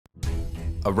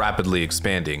a rapidly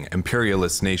expanding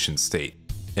imperialist nation-state,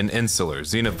 an insular,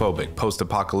 xenophobic,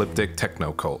 post-apocalyptic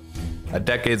techno-cult, a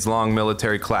decades-long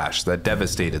military clash that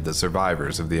devastated the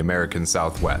survivors of the American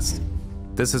Southwest.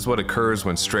 This is what occurs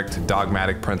when strict,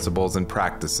 dogmatic principles and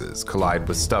practices collide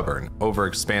with stubborn,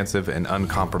 overexpansive, and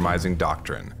uncompromising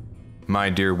doctrine. My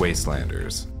dear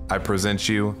Wastelanders, I present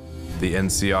you the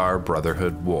NCR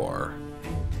Brotherhood War.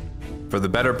 For the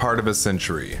better part of a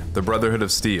century, the Brotherhood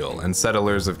of Steel and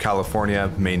settlers of California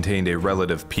maintained a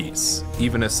relative peace,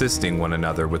 even assisting one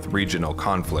another with regional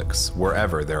conflicts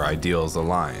wherever their ideals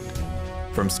aligned.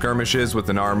 From skirmishes with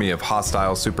an army of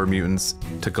hostile supermutants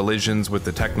to collisions with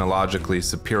the technologically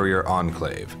superior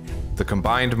Enclave, the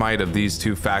combined might of these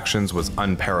two factions was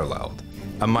unparalleled,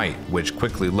 a might which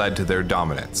quickly led to their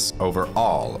dominance over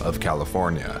all of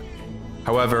California.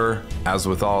 However, as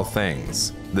with all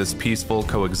things, this peaceful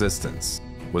coexistence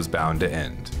was bound to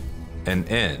end. And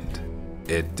end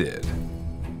it did.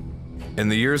 In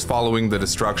the years following the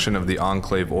destruction of the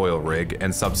Enclave oil rig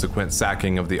and subsequent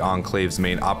sacking of the Enclave's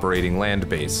main operating land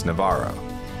base, Navarro,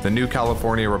 the New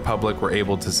California Republic were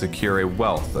able to secure a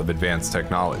wealth of advanced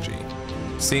technology.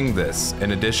 Seeing this,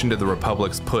 in addition to the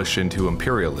Republic's push into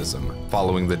imperialism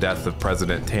following the death of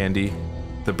President Tandy,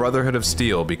 the Brotherhood of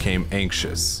Steel became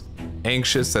anxious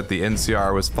that the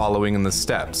NCR was following in the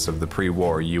steps of the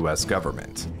pre-war US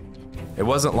government. It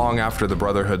wasn't long after the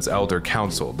Brotherhood's Elder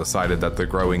Council decided that the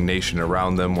growing nation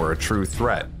around them were a true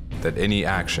threat that any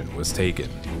action was taken.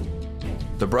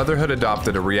 The Brotherhood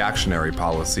adopted a reactionary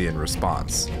policy in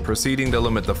response, proceeding to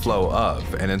limit the flow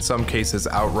of, and in some cases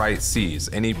outright seize,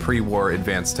 any pre-war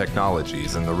advanced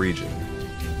technologies in the region.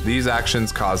 These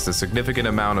actions caused a significant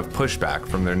amount of pushback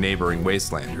from their neighboring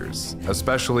Wastelanders,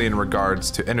 especially in regards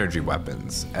to energy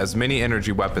weapons, as many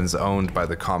energy weapons owned by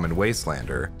the common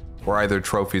Wastelander were either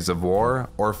trophies of war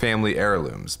or family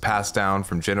heirlooms passed down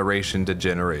from generation to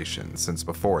generation since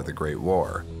before the Great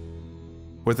War.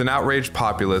 With an outraged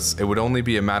populace, it would only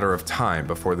be a matter of time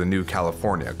before the New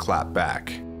California clapped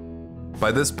back.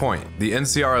 By this point, the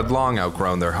NCR had long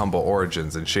outgrown their humble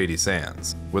origins in Shady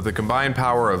Sands, with the combined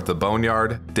power of the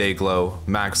Boneyard, Dayglow,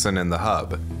 Maxon, and the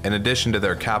Hub, in addition to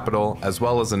their capital, as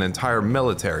well as an entire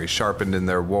military sharpened in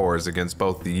their wars against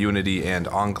both the Unity and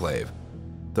Enclave.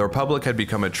 The Republic had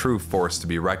become a true force to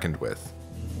be reckoned with.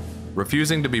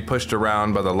 Refusing to be pushed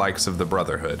around by the likes of the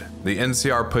Brotherhood, the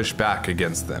NCR pushed back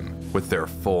against them with their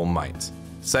full might,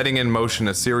 setting in motion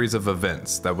a series of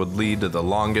events that would lead to the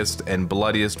longest and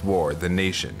bloodiest war the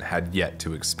nation had yet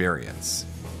to experience.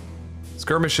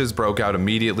 Skirmishes broke out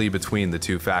immediately between the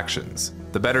two factions.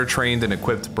 The better trained and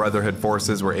equipped Brotherhood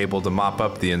forces were able to mop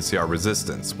up the NCR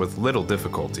resistance with little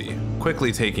difficulty,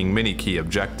 quickly taking many key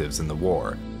objectives in the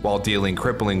war, while dealing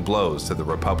crippling blows to the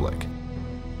Republic.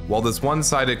 While this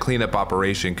one-sided cleanup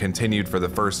operation continued for the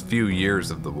first few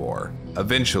years of the war,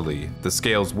 eventually the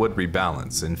scales would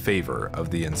rebalance in favor of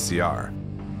the NCR.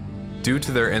 Due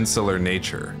to their insular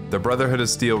nature, the Brotherhood of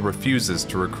Steel refuses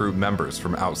to recruit members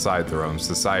from outside their own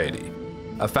society,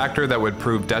 a factor that would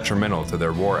prove detrimental to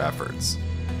their war efforts.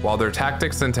 While their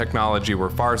tactics and technology were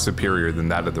far superior than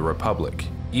that of the Republic,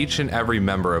 each and every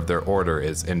member of their order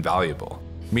is invaluable,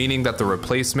 meaning that the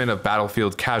replacement of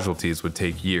battlefield casualties would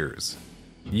take years.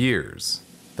 Years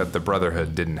that the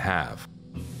Brotherhood didn't have.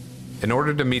 In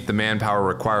order to meet the manpower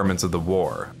requirements of the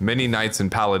war, many knights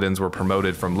and paladins were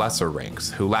promoted from lesser ranks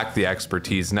who lacked the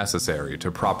expertise necessary to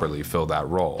properly fill that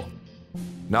role.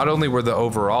 Not only were the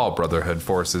overall Brotherhood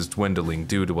forces dwindling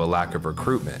due to a lack of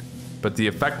recruitment, but the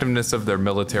effectiveness of their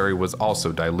military was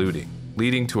also diluting,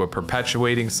 leading to a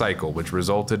perpetuating cycle which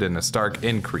resulted in a stark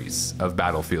increase of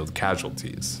battlefield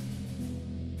casualties.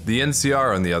 The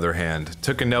NCR, on the other hand,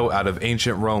 took a note out of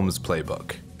ancient Rome's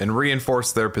playbook and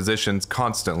reinforced their positions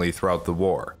constantly throughout the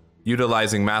war,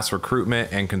 utilizing mass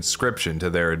recruitment and conscription to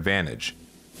their advantage.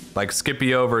 Like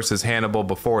Scipio versus Hannibal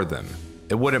before them,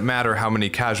 it wouldn't matter how many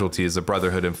casualties the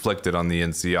Brotherhood inflicted on the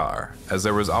NCR, as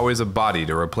there was always a body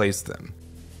to replace them.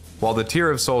 While the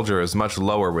tier of soldier is much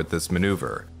lower with this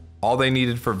maneuver, all they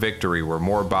needed for victory were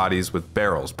more bodies with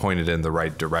barrels pointed in the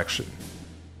right direction.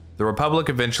 The Republic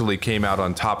eventually came out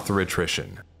on top through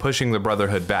attrition, pushing the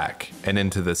Brotherhood back and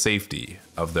into the safety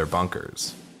of their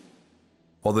bunkers.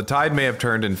 While the tide may have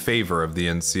turned in favor of the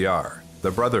NCR, the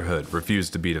Brotherhood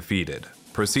refused to be defeated,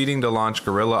 proceeding to launch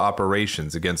guerrilla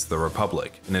operations against the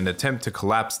Republic in an attempt to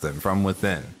collapse them from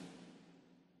within.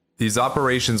 These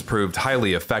operations proved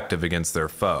highly effective against their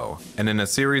foe, and in a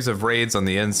series of raids on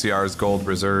the NCR's gold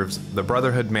reserves, the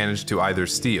Brotherhood managed to either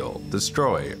steal,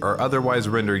 destroy, or otherwise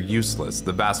render useless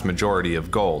the vast majority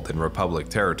of gold in Republic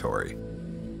territory.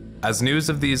 As news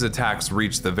of these attacks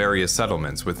reached the various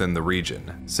settlements within the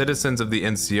region, citizens of the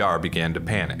NCR began to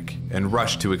panic and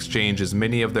rushed to exchange as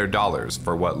many of their dollars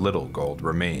for what little gold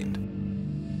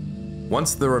remained.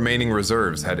 Once the remaining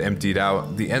reserves had emptied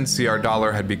out, the NCR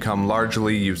dollar had become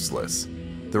largely useless.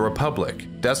 The Republic,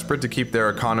 desperate to keep their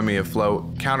economy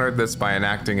afloat, countered this by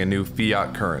enacting a new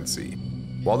fiat currency.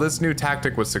 While this new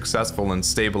tactic was successful in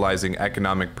stabilizing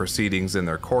economic proceedings in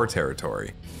their core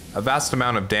territory, a vast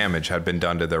amount of damage had been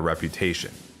done to their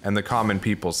reputation and the common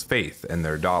people's faith in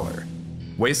their dollar.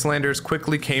 Wastelanders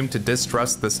quickly came to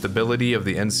distrust the stability of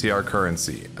the NCR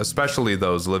currency, especially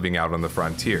those living out on the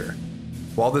frontier.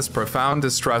 While this profound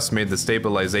distrust made the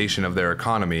stabilization of their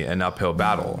economy an uphill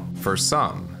battle, for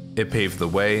some, it paved the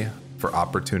way for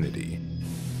opportunity.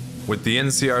 With the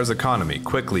NCR's economy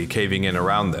quickly caving in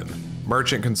around them,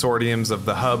 merchant consortiums of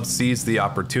the hub seized the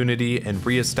opportunity and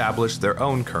re-established their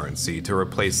own currency to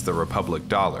replace the Republic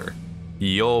dollar,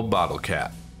 ye olde bottle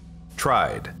cap.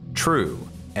 Tried, true,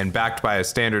 and backed by a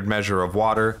standard measure of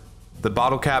water, the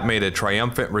bottle cap made a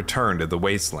triumphant return to the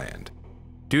wasteland.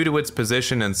 Due to its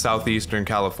position in southeastern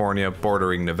California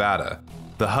bordering Nevada,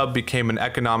 the hub became an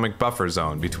economic buffer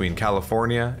zone between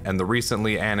California and the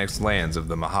recently annexed lands of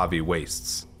the Mojave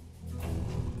Wastes.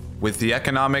 With the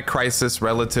economic crisis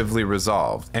relatively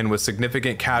resolved, and with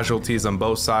significant casualties on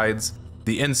both sides,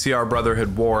 the NCR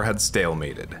Brotherhood War had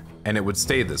stalemated, and it would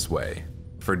stay this way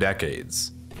for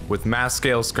decades, with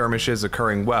mass-scale skirmishes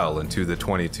occurring well into the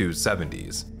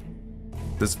 2270s.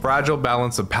 This fragile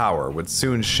balance of power would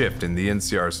soon shift in the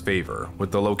NCR's favor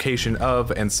with the location of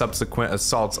and subsequent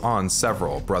assaults on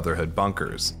several Brotherhood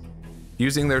bunkers.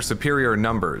 Using their superior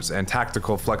numbers and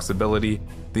tactical flexibility,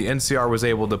 the NCR was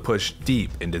able to push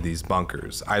deep into these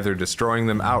bunkers, either destroying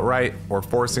them outright or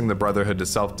forcing the Brotherhood to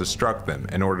self-destruct them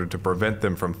in order to prevent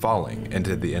them from falling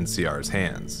into the NCR's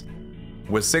hands.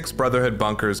 With 6 Brotherhood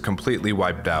bunkers completely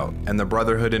wiped out and the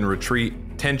Brotherhood in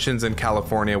retreat, tensions in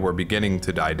California were beginning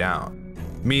to die down.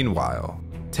 Meanwhile,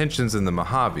 tensions in the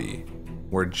Mojave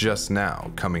were just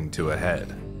now coming to a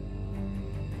head.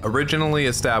 Originally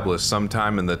established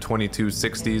sometime in the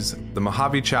 2260s, the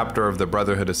Mojave chapter of the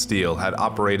Brotherhood of Steel had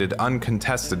operated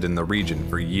uncontested in the region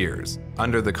for years,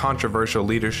 under the controversial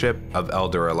leadership of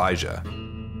Elder Elijah.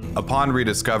 Upon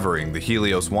rediscovering the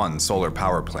Helios 1 solar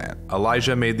power plant,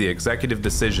 Elijah made the executive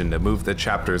decision to move the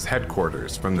chapter's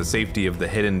headquarters from the safety of the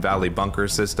Hidden Valley bunker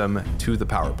system to the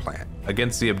power plant,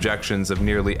 against the objections of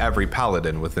nearly every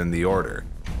paladin within the order.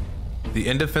 The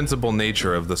indefensible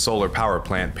nature of the solar power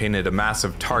plant painted a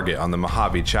massive target on the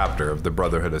Mojave chapter of the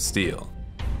Brotherhood of Steel,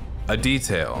 a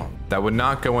detail that would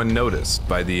not go unnoticed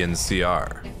by the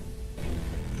NCR.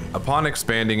 Upon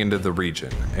expanding into the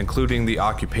region, including the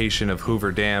occupation of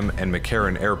Hoover Dam and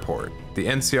McCarran Airport, the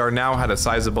NCR now had a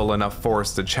sizable enough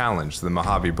force to challenge the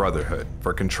Mojave Brotherhood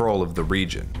for control of the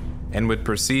region, and would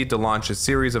proceed to launch a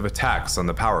series of attacks on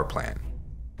the power plant.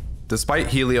 Despite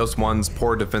Helios 1's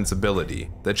poor defensibility,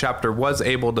 the chapter was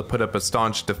able to put up a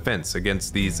staunch defense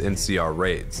against these NCR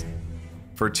raids.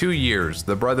 For 2 years,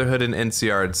 the Brotherhood and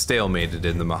NCR had stalemated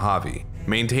in the Mojave,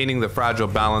 maintaining the fragile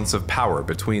balance of power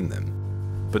between them.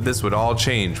 But this would all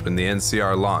change when the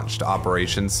NCR launched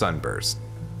Operation Sunburst,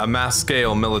 a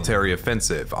mass-scale military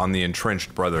offensive on the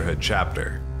entrenched Brotherhood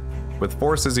chapter. With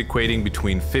forces equating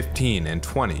between 15 and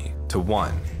 20 to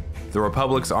 1, the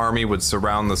Republic's army would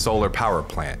surround the solar power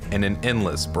plant in an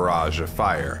endless barrage of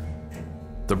fire.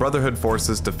 The Brotherhood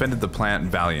forces defended the plant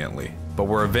valiantly, but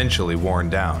were eventually worn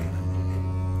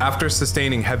down. After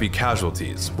sustaining heavy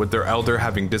casualties, with their elder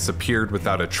having disappeared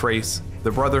without a trace,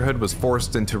 the Brotherhood was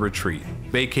forced into retreat,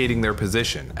 vacating their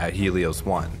position at Helios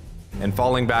 1, and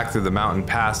falling back through the mountain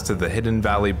pass to the Hidden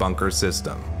Valley bunker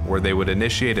system, where they would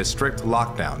initiate a strict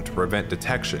lockdown to prevent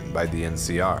detection by the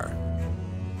NCR.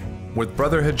 With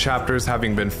Brotherhood chapters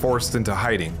having been forced into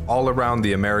hiding all around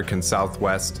the American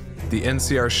Southwest, the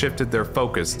NCR shifted their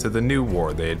focus to the new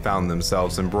war they had found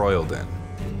themselves embroiled in,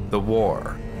 the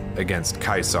war against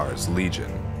Caesar's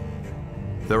Legion.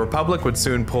 The Republic would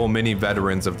soon pull many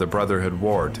veterans of the Brotherhood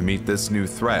War to meet this new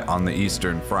threat on the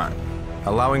Eastern Front,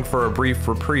 allowing for a brief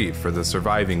reprieve for the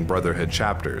surviving Brotherhood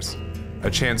chapters, a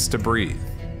chance to breathe,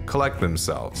 collect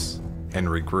themselves, and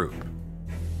regroup.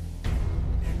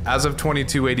 As of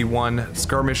 2281,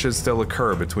 skirmishes still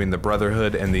occur between the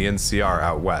Brotherhood and the NCR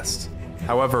out west.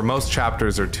 However, most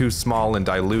chapters are too small and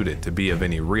diluted to be of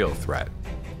any real threat.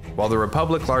 While the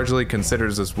Republic largely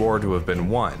considers this war to have been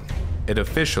won, it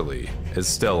officially is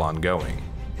still ongoing.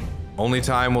 Only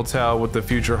time will tell what the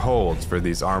future holds for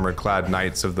these armor-clad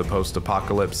knights of the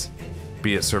post-apocalypse,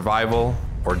 be it survival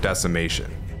or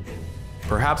decimation.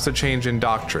 Perhaps a change in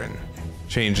doctrine,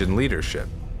 change in leadership,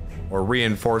 or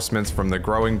reinforcements from the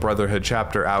growing Brotherhood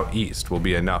chapter out east will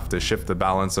be enough to shift the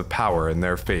balance of power in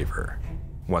their favor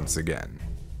once again.